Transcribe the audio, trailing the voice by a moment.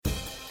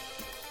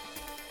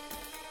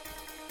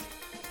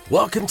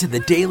Welcome to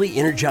the Daily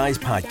Energize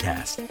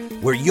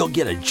podcast, where you'll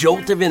get a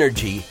jolt of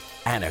energy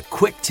and a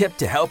quick tip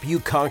to help you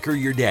conquer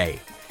your day.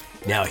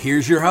 Now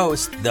here's your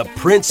host, the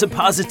Prince of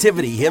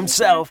Positivity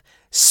himself,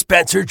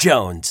 Spencer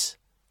Jones.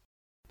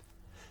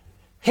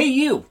 Hey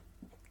you!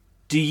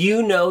 Do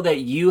you know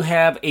that you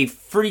have a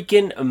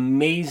freaking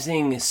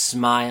amazing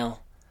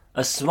smile?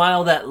 A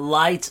smile that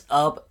lights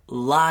up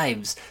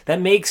lives,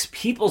 that makes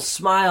people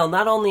smile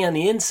not only on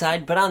the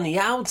inside, but on the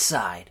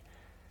outside.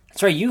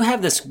 That's right, you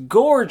have this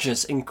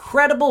gorgeous,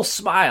 incredible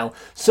smile,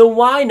 so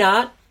why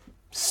not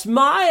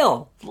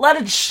smile?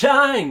 Let it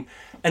shine!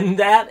 And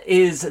that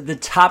is the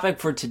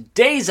topic for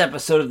today's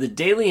episode of the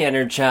Daily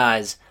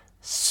Energize,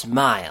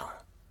 Smile.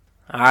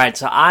 Alright,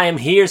 so I am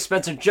here,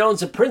 Spencer Jones,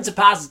 the Prince of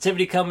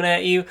Positivity, coming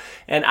at you,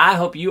 and I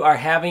hope you are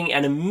having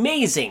an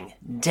amazing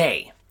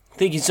day.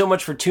 Thank you so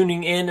much for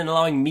tuning in and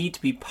allowing me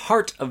to be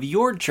part of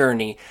your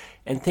journey,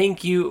 and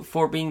thank you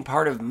for being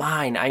part of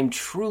mine. I am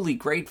truly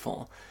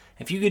grateful.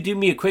 If you could do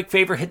me a quick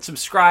favor, hit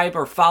subscribe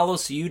or follow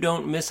so you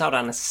don't miss out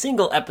on a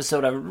single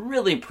episode, I would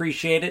really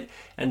appreciate it.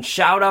 And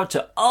shout out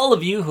to all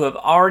of you who have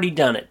already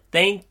done it.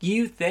 Thank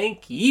you,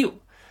 thank you.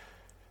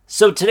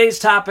 So today's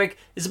topic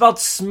is about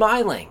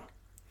smiling.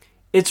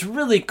 It's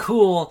really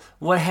cool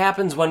what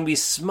happens when we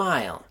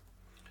smile.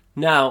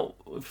 Now,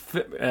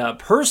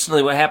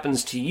 personally, what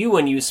happens to you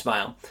when you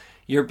smile?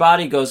 Your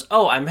body goes,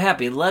 oh, I'm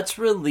happy. Let's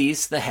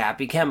release the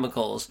happy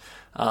chemicals.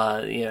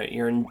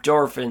 Your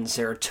endorphins,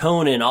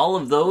 serotonin, all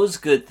of those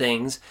good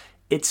things,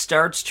 it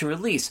starts to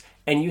release.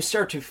 And you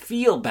start to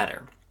feel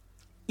better.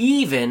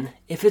 Even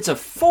if it's a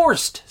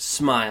forced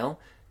smile,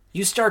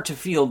 you start to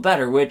feel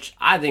better, which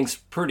I think is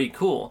pretty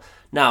cool.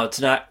 Now, it's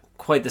not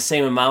quite the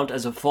same amount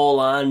as a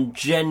full-on,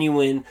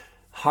 genuine,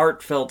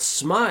 heartfelt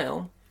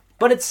smile,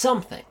 but it's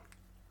something.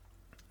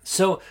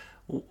 So,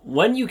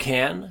 when you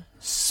can,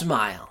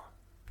 smile.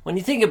 When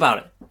you think about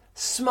it,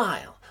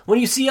 smile. When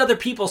you see other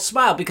people,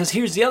 smile, because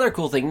here's the other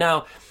cool thing.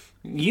 Now,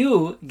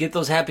 you get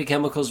those happy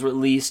chemicals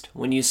released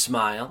when you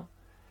smile,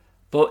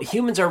 but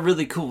humans are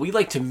really cool. We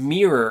like to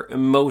mirror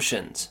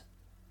emotions.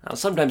 Now,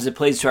 sometimes it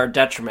plays to our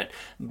detriment,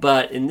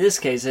 but in this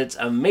case, it's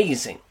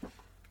amazing.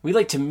 We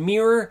like to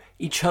mirror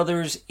each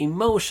other's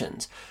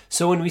emotions.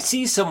 So when we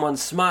see someone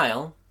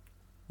smile,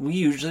 we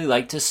usually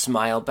like to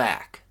smile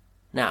back.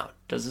 Now,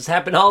 does this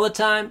happen all the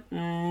time?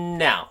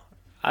 No.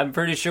 I'm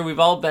pretty sure we've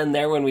all been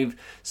there when we've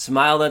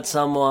smiled at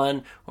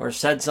someone or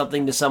said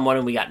something to someone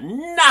and we got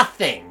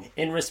nothing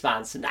in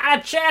response. Not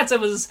a chance.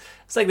 It's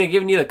like they're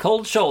giving you the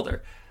cold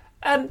shoulder.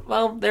 And,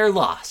 well, their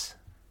loss.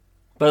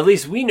 But at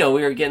least we know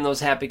we were getting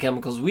those happy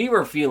chemicals. We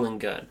were feeling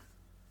good.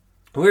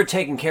 We were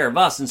taking care of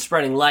us and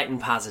spreading light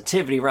and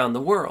positivity around the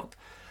world.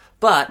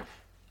 But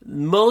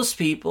most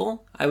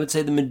people, I would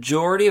say the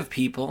majority of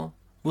people,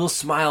 will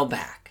smile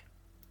back.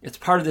 It's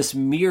part of this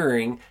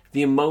mirroring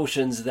the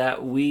emotions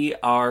that we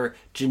are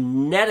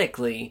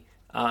genetically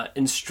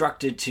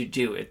instructed to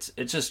do. It's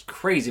just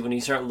crazy when you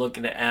start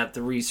looking at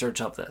the research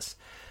of this.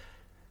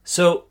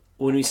 So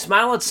when we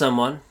smile at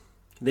someone,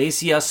 they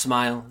see us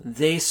smile,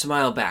 they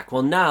smile back.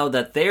 Well, now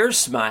that they're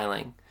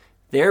smiling,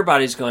 their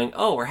body's going,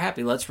 oh, we're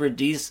happy. Let's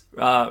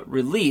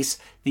release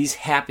these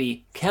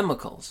happy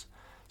chemicals.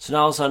 So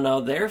now all of a sudden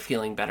now they're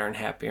feeling better and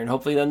happier. And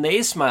hopefully then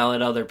they smile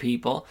at other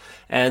people.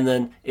 And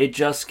then it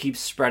just keeps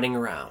spreading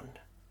around.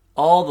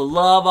 All the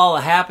love, all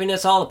the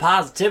happiness, all the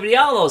positivity,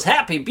 all those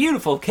happy,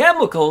 beautiful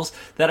chemicals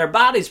that our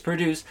bodies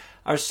produce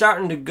are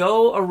starting to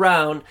go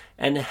around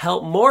and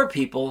help more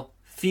people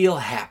feel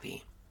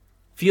happy.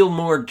 Feel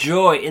more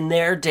joy in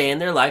their day, in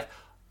their life.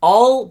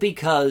 All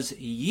because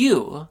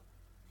you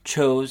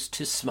chose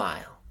to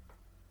smile.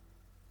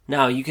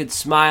 Now, you could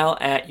smile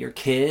at your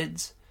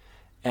kids,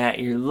 at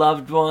your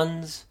loved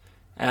ones,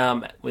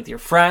 with your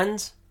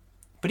friends,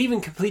 but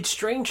even complete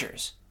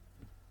strangers.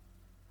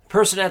 A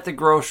person at the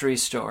grocery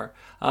store,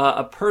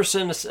 a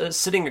person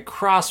sitting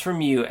across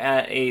from you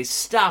at a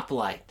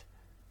stoplight.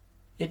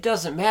 It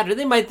doesn't matter.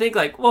 They might think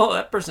like, whoa,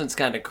 that person's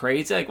kind of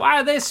crazy. Like, why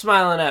are they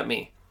smiling at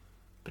me?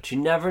 But you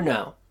never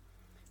know.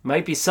 It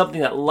might be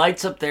something that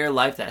lights up their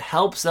life, that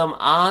helps them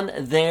on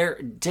their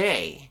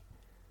day,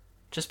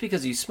 just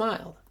because you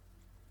smiled.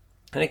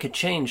 And it could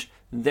change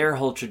their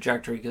whole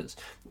trajectory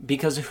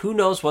because who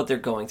knows what they're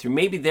going through.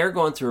 Maybe they're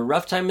going through a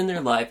rough time in their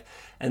life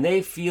and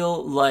they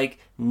feel like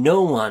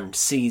no one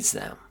sees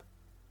them.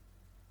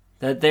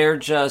 That they're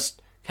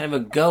just kind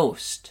of a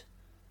ghost.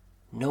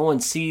 No one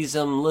sees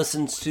them,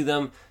 listens to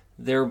them.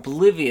 They're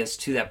oblivious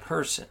to that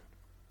person.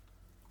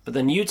 But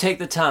then you take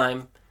the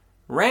time,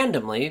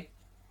 randomly,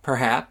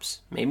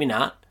 perhaps, maybe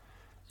not,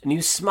 and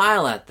you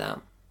smile at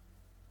them.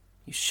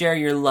 You share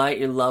your light,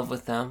 your love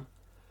with them.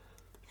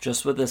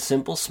 Just with a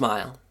simple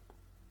smile,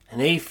 and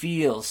they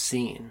feel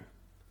seen.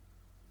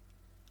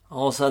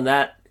 All of a sudden,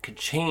 that could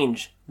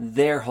change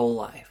their whole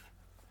life.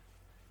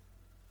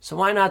 So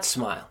why not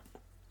smile?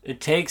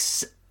 It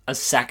takes a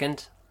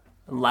second,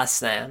 less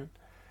than.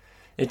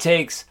 It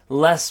takes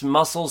less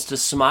muscles to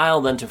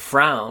smile than to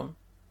frown.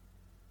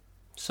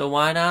 So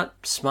why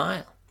not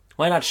smile?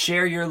 Why not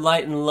share your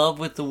light and love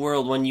with the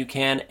world when you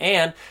can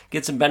and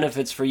get some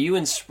benefits for you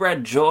and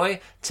spread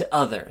joy to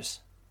others?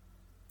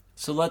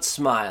 So let's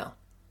smile.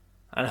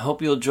 I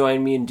hope you'll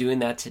join me in doing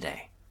that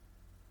today.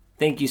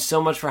 Thank you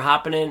so much for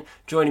hopping in,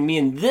 joining me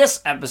in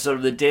this episode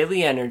of the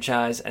Daily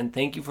Energize, and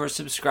thank you for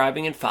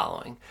subscribing and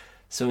following.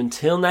 So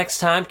until next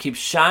time, keep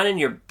shining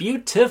your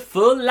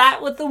beautiful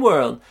light with the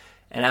world,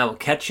 and I will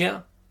catch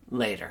you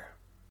later.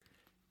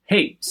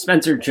 Hey,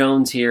 Spencer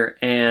Jones here,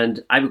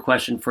 and I have a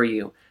question for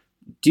you.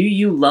 Do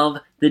you love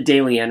the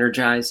Daily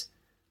Energize?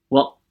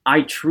 Well,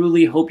 I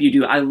truly hope you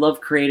do. I love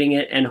creating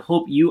it and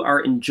hope you are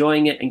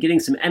enjoying it and getting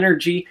some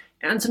energy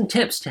and some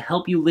tips to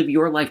help you live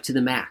your life to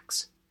the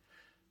max.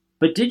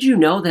 But did you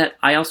know that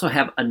I also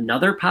have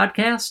another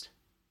podcast?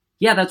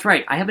 Yeah, that's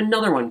right. I have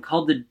another one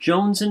called The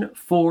Jones and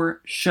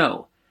 4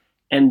 Show.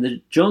 And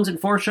The Jones and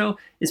 4 Show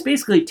is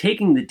basically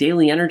taking the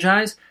Daily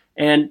Energize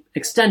and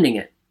extending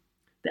it.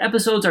 The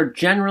episodes are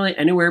generally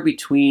anywhere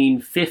between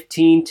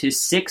 15 to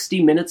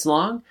 60 minutes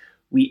long.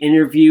 We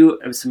interview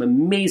some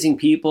amazing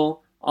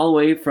people, all the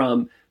way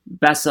from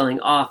best-selling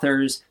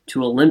authors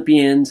to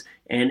Olympians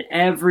and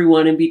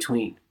everyone in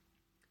between.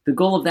 The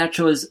goal of that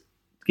show is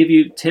give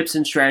you tips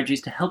and strategies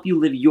to help you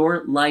live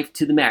your life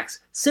to the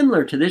max,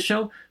 similar to this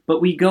show, but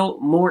we go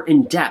more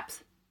in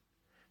depth.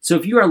 So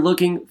if you are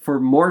looking for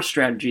more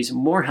strategies,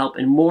 more help,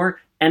 and more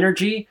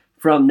energy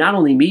from not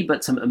only me,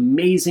 but some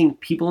amazing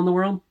people in the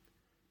world,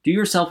 do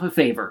yourself a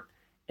favor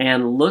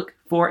and look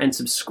for and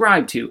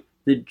subscribe to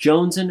The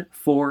Jones and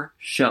 4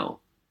 Show.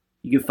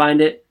 You can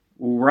find it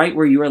right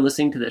where you are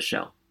listening to this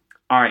show.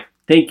 All right,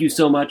 thank you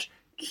so much.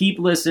 Keep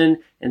listening,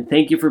 and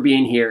thank you for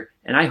being here,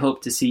 and I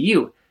hope to see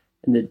you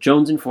in The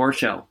Jones and 4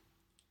 Show.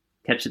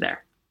 Catch you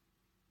there.